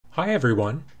Hi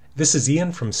everyone, this is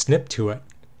Ian from Snip2It,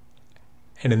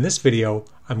 and in this video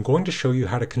I'm going to show you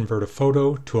how to convert a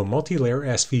photo to a multi-layer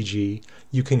SVG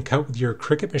you can cut with your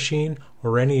Cricut machine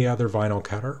or any other vinyl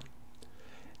cutter.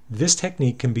 This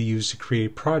technique can be used to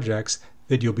create projects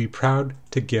that you'll be proud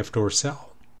to gift or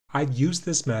sell. I've used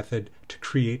this method to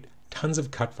create tons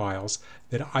of cut files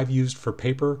that I've used for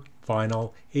paper,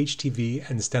 vinyl, HTV,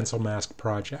 and stencil mask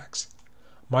projects.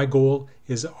 My goal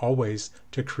is always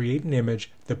to create an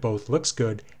image that both looks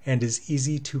good and is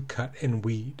easy to cut and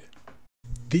weed.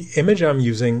 The image I'm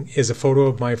using is a photo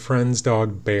of my friend's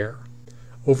dog Bear.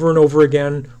 Over and over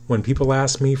again, when people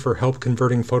ask me for help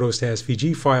converting photos to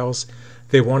SVG files,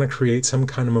 they want to create some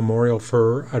kind of memorial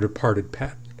for a departed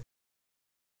pet.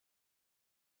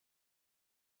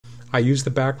 I use the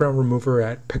background remover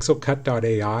at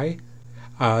pixelcut.ai.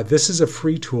 This is a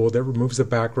free tool that removes the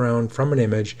background from an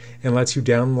image and lets you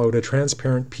download a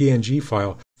transparent PNG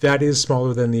file that is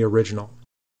smaller than the original.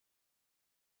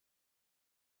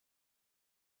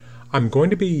 I'm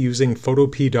going to be using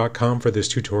Photopea.com for this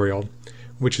tutorial,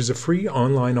 which is a free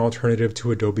online alternative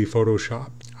to Adobe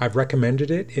Photoshop. I've recommended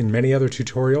it in many other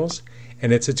tutorials,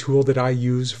 and it's a tool that I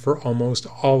use for almost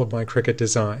all of my Cricut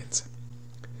designs.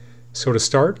 So to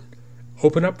start,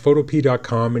 open up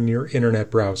Photopea.com in your internet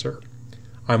browser.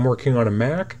 I'm working on a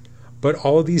Mac, but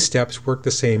all of these steps work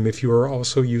the same if you are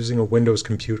also using a Windows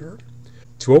computer.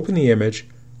 To open the image,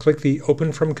 click the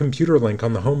Open from Computer link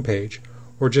on the home page,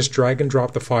 or just drag and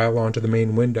drop the file onto the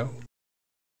main window.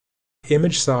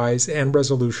 Image size and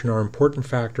resolution are important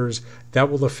factors that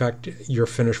will affect your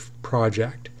finished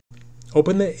project.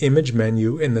 Open the Image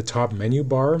menu in the top menu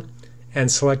bar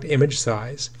and select Image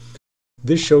Size.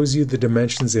 This shows you the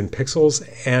dimensions in pixels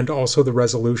and also the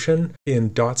resolution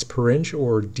in dots per inch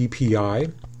or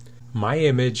DPI. My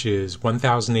image is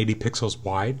 1080 pixels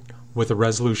wide with a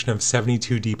resolution of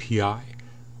 72 DPI,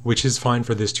 which is fine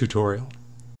for this tutorial.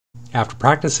 After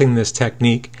practicing this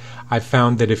technique, I've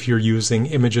found that if you're using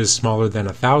images smaller than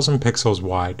 1000 pixels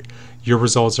wide, your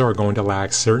results are going to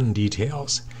lack certain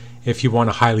details. If you want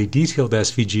a highly detailed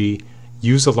SVG,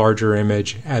 use a larger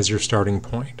image as your starting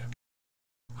point.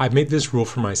 I've made this rule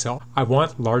for myself. I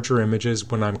want larger images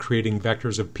when I'm creating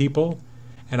vectors of people,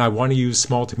 and I want to use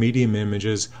small to medium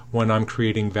images when I'm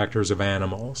creating vectors of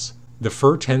animals. The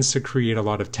fur tends to create a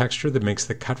lot of texture that makes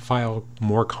the cut file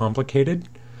more complicated,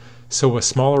 so a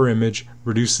smaller image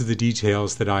reduces the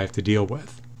details that I have to deal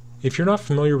with. If you're not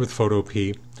familiar with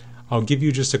Photopea, I'll give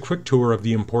you just a quick tour of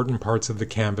the important parts of the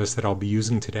canvas that I'll be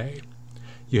using today.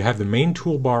 You have the main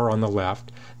toolbar on the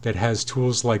left that has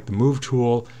tools like the Move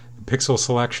tool, Pixel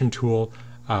Selection tool,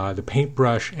 the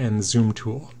paintbrush, and the zoom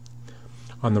tool.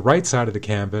 On the right side of the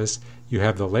canvas, you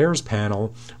have the layers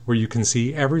panel where you can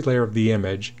see every layer of the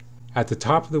image. At the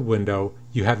top of the window,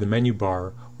 you have the menu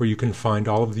bar where you can find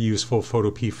all of the useful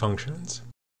Photopea functions.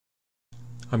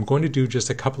 I'm going to do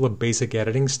just a couple of basic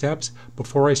editing steps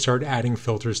before I start adding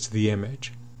filters to the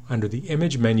image. Under the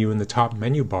Image menu in the top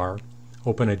menu bar,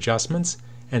 open Adjustments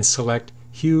and select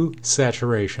Hue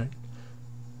Saturation.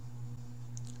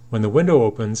 When the window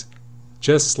opens,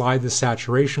 just slide the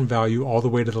saturation value all the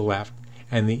way to the left,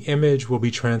 and the image will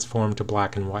be transformed to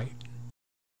black and white.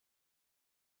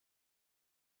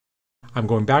 I'm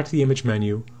going back to the Image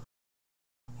menu,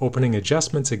 opening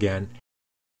Adjustments again,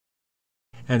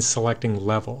 and selecting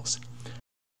Levels.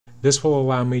 This will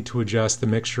allow me to adjust the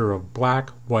mixture of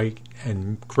black, white,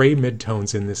 and gray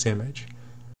midtones in this image.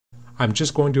 I'm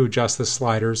just going to adjust the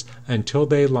sliders until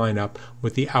they line up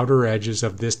with the outer edges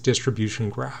of this distribution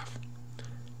graph.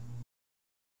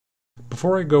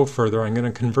 Before I go further, I'm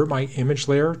going to convert my image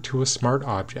layer to a smart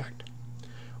object.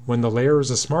 When the layer is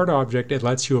a smart object, it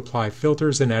lets you apply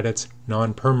filters and edits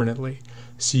non-permanently,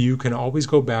 so you can always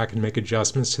go back and make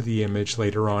adjustments to the image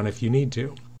later on if you need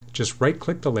to. Just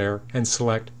right-click the layer and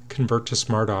select Convert to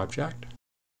Smart Object.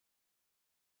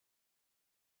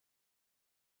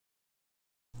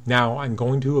 Now I'm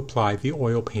going to apply the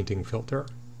oil painting filter.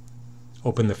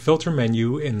 Open the Filter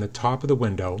menu in the top of the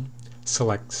window,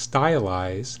 select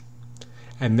Stylize,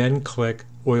 and then click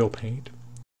Oil Paint.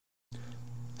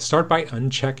 Start by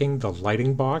unchecking the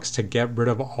lighting box to get rid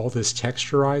of all this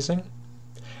texturizing,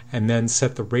 and then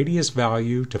set the radius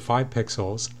value to 5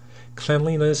 pixels,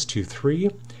 cleanliness to 3,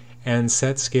 and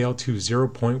set scale to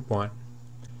 0.1.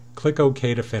 Click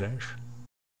OK to finish.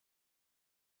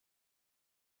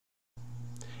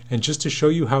 And just to show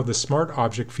you how the Smart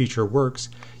Object feature works,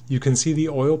 you can see the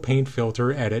oil paint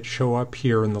filter edit show up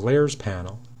here in the Layers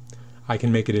panel. I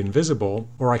can make it invisible,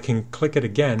 or I can click it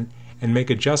again and make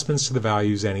adjustments to the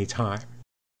values anytime.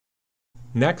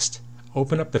 Next,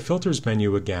 open up the Filters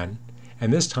menu again,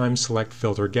 and this time select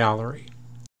Filter Gallery.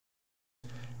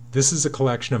 This is a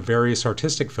collection of various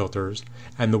artistic filters,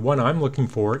 and the one I'm looking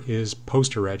for is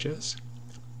poster edges.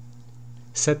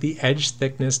 Set the edge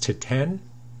thickness to 10,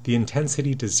 the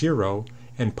intensity to 0,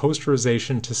 and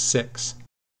posterization to 6.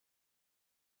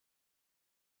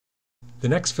 The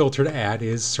next filter to add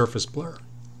is surface blur.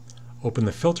 Open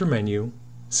the filter menu,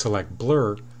 select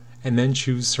blur, and then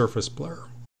choose surface blur.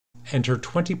 Enter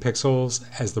 20 pixels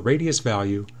as the radius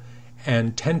value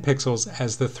and 10 pixels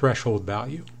as the threshold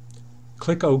value.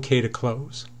 Click OK to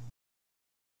close.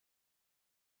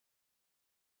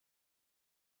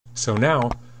 So now,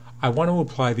 I want to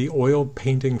apply the oil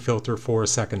painting filter for a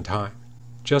second time.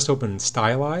 Just open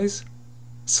Stylize,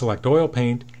 select Oil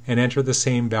Paint, and enter the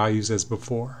same values as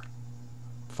before.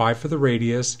 5 for the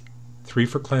radius, 3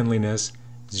 for cleanliness,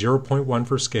 0.1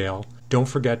 for scale. Don't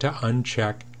forget to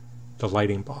uncheck the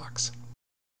lighting box.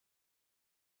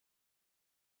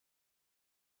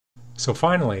 So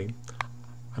finally,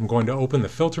 I'm going to open the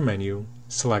filter menu,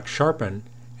 select Sharpen,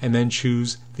 and then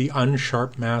choose the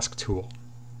Unsharp Mask tool.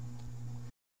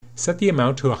 Set the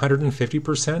amount to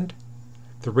 150%,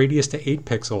 the radius to 8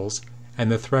 pixels, and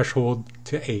the threshold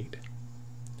to 8.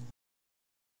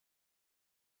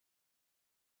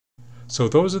 So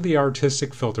those are the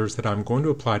artistic filters that I'm going to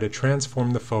apply to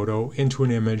transform the photo into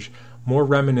an image more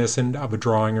reminiscent of a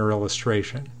drawing or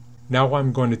illustration. Now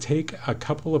I'm going to take a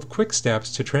couple of quick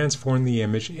steps to transform the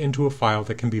image into a file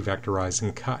that can be vectorized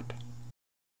and cut.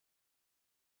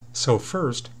 So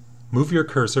first, move your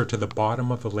cursor to the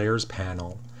bottom of the Layers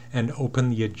panel and open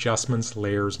the Adjustments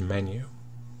Layers menu.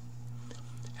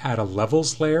 Add a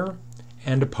Levels layer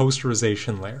and a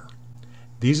Posterization layer.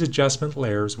 These adjustment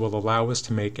layers will allow us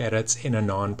to make edits in a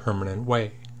non-permanent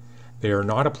way. They are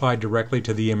not applied directly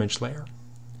to the image layer.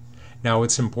 Now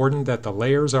it's important that the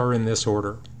layers are in this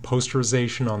order: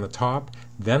 posterization on the top,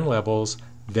 then levels,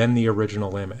 then the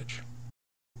original image.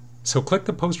 So click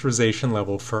the posterization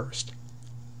level first.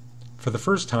 For the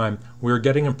first time, we are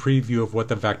getting a preview of what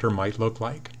the vector might look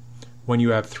like. When you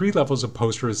have 3 levels of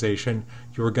posterization,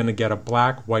 you are going to get a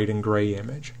black, white, and gray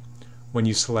image. When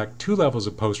you select 2 levels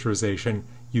of posterization,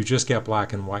 you just get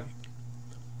black and white.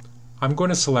 I'm going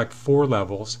to select 4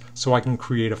 levels so I can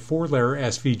create a 4-layer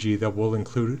SVG that will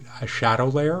include a shadow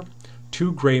layer,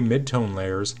 2 gray midtone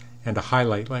layers, and a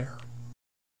highlight layer.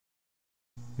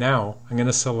 Now I'm going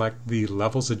to select the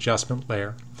Levels Adjustment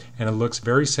layer, and it looks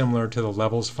very similar to the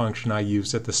Levels function I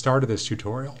used at the start of this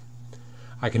tutorial.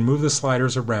 I can move the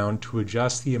sliders around to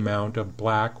adjust the amount of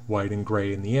black, white, and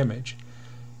gray in the image.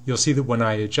 You'll see that when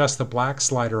I adjust the black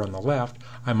slider on the left,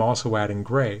 I'm also adding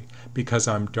gray because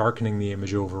I'm darkening the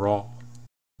image overall.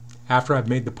 After I've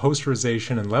made the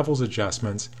posterization and levels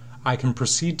adjustments, I can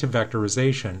proceed to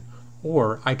vectorization,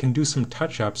 or I can do some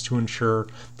touch-ups to ensure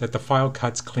that the file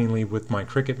cuts cleanly with my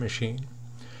Cricut machine.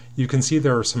 You can see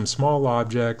there are some small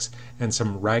objects and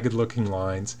some ragged looking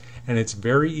lines, and it's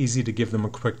very easy to give them a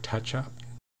quick touch-up.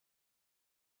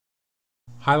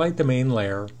 Highlight the main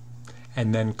layer,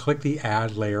 and then click the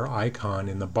Add Layer icon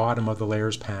in the bottom of the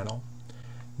Layers panel.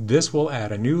 This will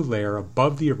add a new layer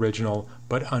above the original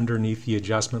but underneath the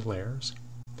adjustment layers.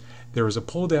 There is a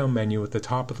pull-down menu at the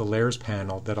top of the Layers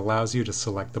panel that allows you to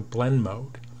select the blend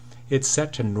mode. It's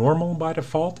set to normal by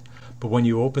default, but when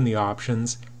you open the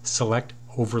options, select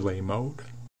Overlay mode.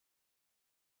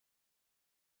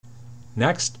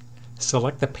 Next,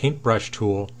 select the Paintbrush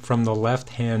tool from the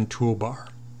left-hand toolbar.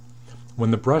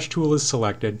 When the brush tool is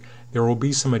selected, there will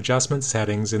be some adjustment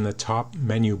settings in the top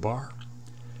menu bar.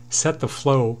 Set the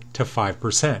flow to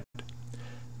 5%.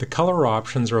 The color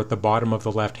options are at the bottom of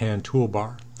the left-hand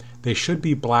toolbar. They should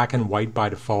be black and white by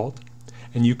default,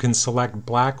 and you can select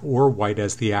black or white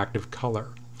as the active color.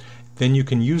 Then you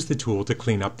can use the tool to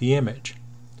clean up the image.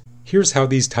 Here's how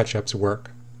these touch-ups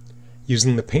work.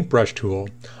 Using the Paintbrush tool,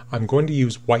 I'm going to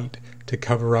use white to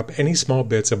cover up any small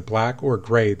bits of black or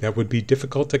gray that would be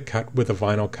difficult to cut with a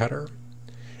vinyl cutter.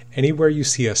 Anywhere you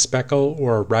see a speckle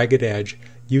or a ragged edge,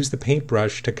 use the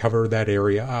paintbrush to cover that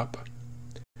area up.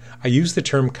 I use the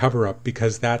term cover up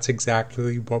because that's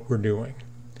exactly what we're doing.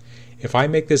 If I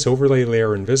make this overlay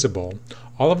layer invisible,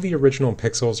 all of the original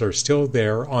pixels are still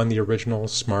there on the original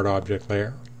Smart Object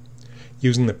layer.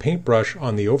 Using the paintbrush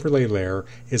on the overlay layer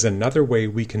is another way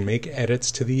we can make edits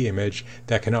to the image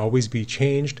that can always be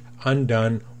changed,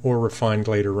 undone, or refined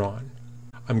later on.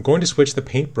 I'm going to switch the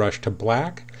paintbrush to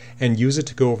black and use it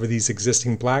to go over these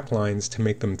existing black lines to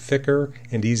make them thicker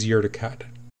and easier to cut.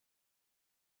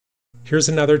 Here's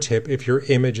another tip if your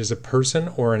image is a person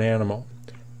or an animal.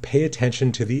 Pay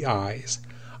attention to the eyes.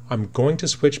 I'm going to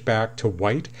switch back to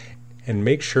white and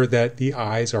make sure that the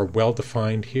eyes are well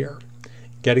defined here.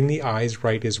 Getting the eyes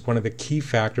right is one of the key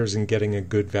factors in getting a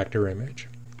good vector image.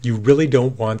 You really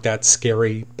don't want that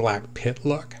scary black pit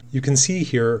look. You can see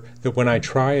here that when I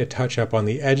try a touch-up on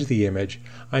the edge of the image,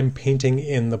 I'm painting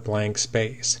in the blank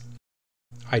space.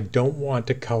 I don't want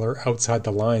to color outside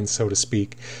the lines, so to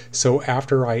speak, so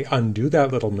after I undo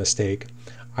that little mistake,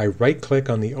 I right-click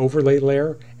on the overlay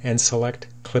layer and select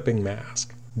Clipping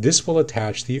Mask. This will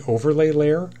attach the overlay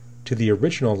layer to the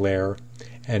original layer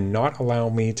and not allow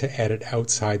me to edit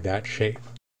outside that shape.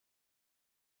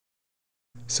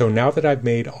 So now that I've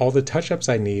made all the touch-ups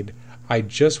I need, I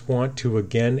just want to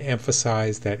again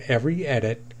emphasize that every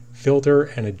edit, filter,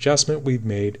 and adjustment we've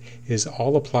made is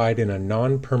all applied in a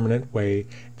non-permanent way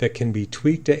that can be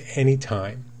tweaked at any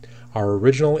time. Our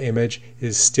original image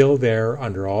is still there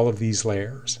under all of these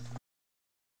layers.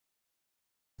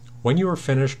 When you are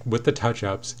finished with the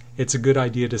touch-ups, it's a good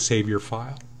idea to save your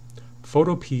file.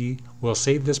 Photopea will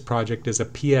save this project as a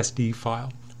PSD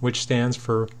file, which stands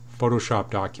for Photoshop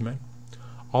document.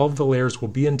 All of the layers will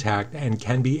be intact and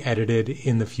can be edited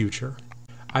in the future.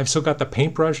 I've still got the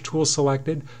paintbrush tool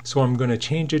selected, so I'm going to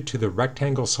change it to the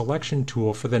rectangle selection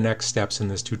tool for the next steps in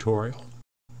this tutorial.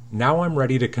 Now I'm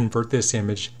ready to convert this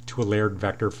image to a layered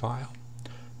vector file.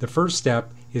 The first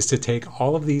step is to take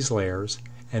all of these layers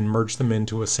and merge them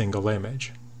into a single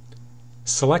image.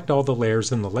 Select all the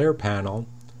layers in the layer panel,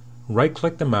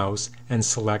 right-click the mouse and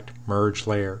select Merge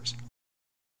Layers.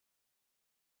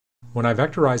 When I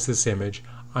vectorize this image,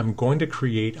 I'm going to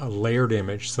create a layered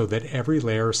image so that every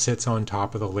layer sits on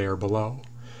top of the layer below.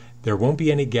 There won't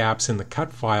be any gaps in the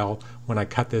cut file when I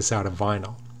cut this out of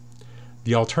vinyl.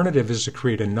 The alternative is to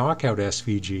create a knockout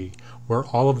SVG where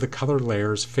all of the color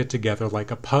layers fit together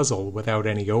like a puzzle without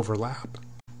any overlap.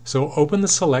 So open the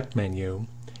Select menu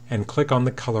and click on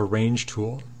the Color Range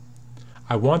tool.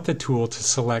 I want the tool to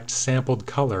select sampled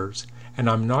colors, and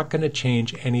I'm not going to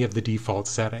change any of the default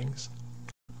settings.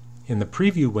 In the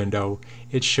preview window,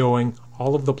 it's showing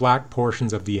all of the black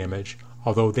portions of the image,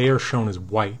 although they are shown as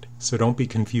white, so don't be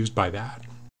confused by that.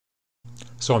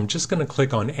 So I'm just going to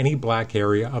click on any black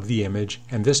area of the image,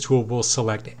 and this tool will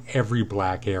select every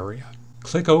black area.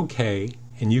 Click OK,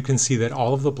 and you can see that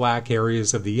all of the black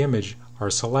areas of the image are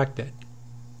selected.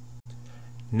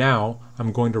 Now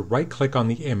I'm going to right-click on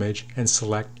the image and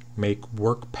select Make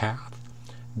Work Path.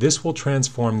 This will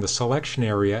transform the selection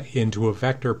area into a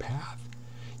vector path.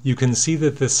 You can see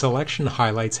that the selection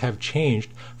highlights have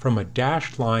changed from a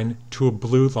dashed line to a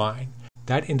blue line.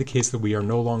 That indicates that we are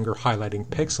no longer highlighting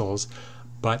pixels,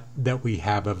 but that we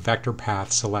have a vector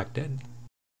path selected.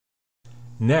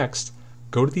 Next,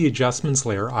 go to the Adjustments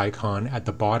layer icon at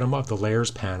the bottom of the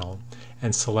Layers panel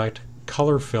and select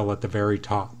Color Fill at the very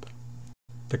top.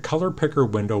 The Color Picker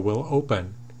window will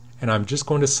open, and I'm just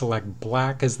going to select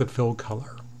black as the fill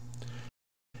color.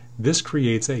 This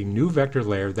creates a new vector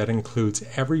layer that includes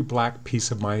every black piece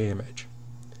of my image.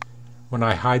 When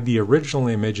I hide the original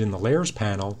image in the Layers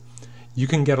panel, you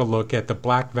can get a look at the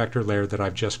black vector layer that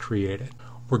I've just created.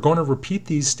 We're going to repeat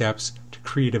these steps to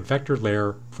create a vector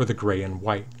layer for the gray and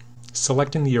white.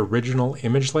 Selecting the original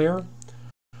image layer,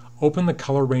 open the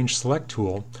Color Range Select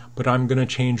tool, but I'm going to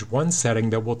change one setting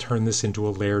that will turn this into a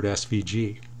layered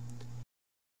SVG.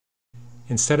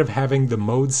 Instead of having the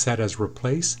mode set as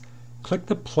Replace, click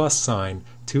the plus sign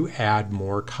to add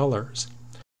more colors.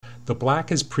 The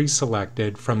black is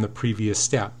pre-selected from the previous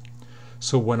step,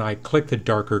 so when I click the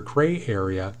darker gray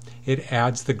area, it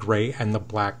adds the gray and the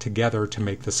black together to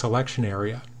make the selection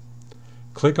area.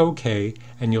 Click OK,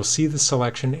 and you'll see the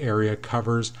selection area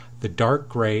covers the dark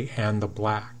gray and the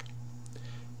black.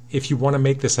 If you want to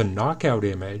make this a knockout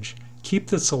image, keep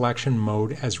the selection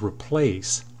mode as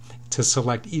Replace to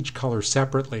select each color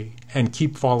separately and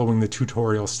keep following the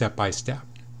tutorial step by step.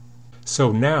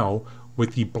 So now,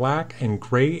 with the black and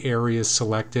gray areas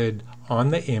selected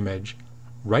on the image,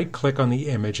 right-click on the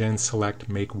image and select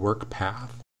Make Work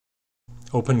Path.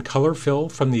 Open Color Fill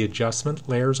from the Adjustment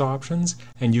Layers options,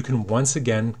 and you can once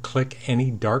again click any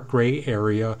dark gray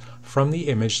area from the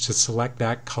image to select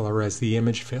that color as the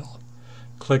image fill.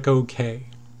 Click OK.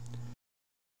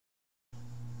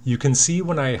 You can see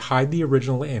when I hide the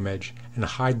original image and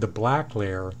hide the black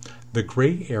layer, the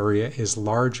gray area is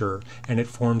larger and it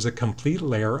forms a complete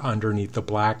layer underneath the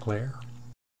black layer.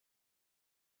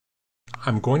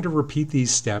 I'm going to repeat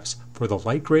these steps for the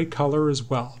light gray color as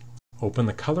well. Open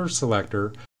the color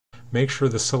selector, make sure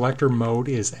the selector mode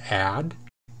is Add,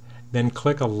 then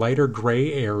click a lighter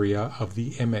gray area of the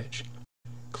image.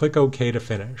 Click OK to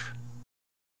finish.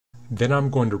 Then I'm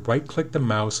going to right-click the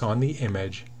mouse on the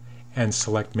image and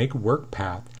select Make Work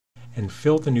Path and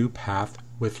fill the new path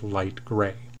with light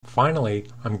gray. Finally,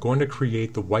 I'm going to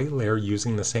create the white layer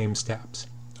using the same steps.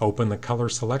 Open the Color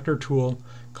Selector tool,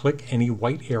 click any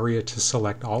white area to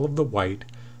select all of the white,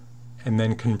 and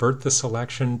then convert the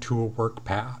selection to a work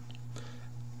path,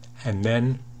 and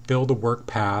then fill the work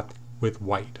path with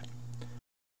white.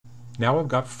 Now I've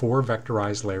got 4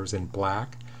 vectorized layers in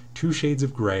black, 2 shades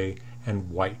of gray,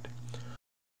 and white.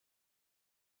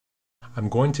 I'm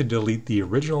going to delete the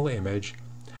original image,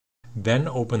 then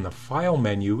open the File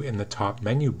menu in the top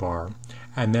menu bar,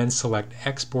 and then select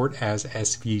Export as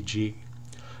SVG.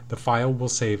 The file will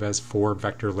save as 4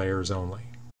 vector layers only.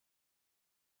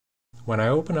 When I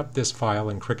open up this file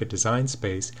in Cricut Design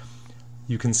Space,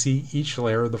 you can see each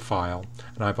layer of the file,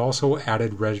 and I've also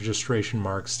added registration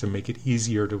marks to make it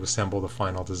easier to assemble the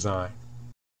final design.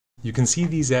 You can see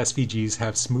these SVGs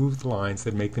have smooth lines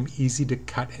that make them easy to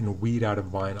cut and weed out of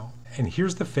vinyl. And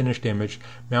here's the finished image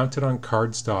mounted on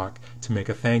cardstock to make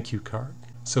a thank you card.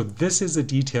 So this is a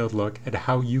detailed look at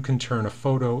how you can turn a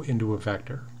photo into a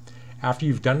vector. After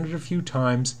you've done it a few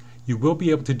times, you will be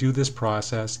able to do this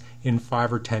process in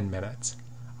 5 or 10 minutes.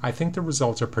 I think the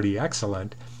results are pretty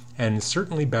excellent, and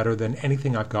certainly better than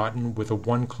anything I've gotten with a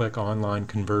one-click online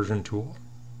conversion tool.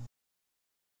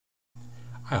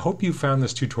 I hope you found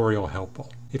this tutorial helpful.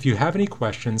 If you have any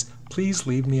questions, please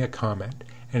leave me a comment.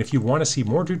 And if you want to see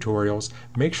more tutorials,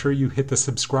 make sure you hit the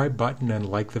subscribe button and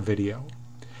like the video.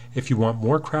 If you want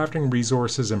more crafting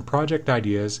resources and project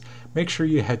ideas, make sure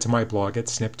you head to my blog at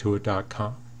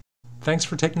sniptoit.com. Thanks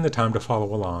for taking the time to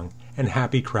follow along, and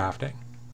happy crafting!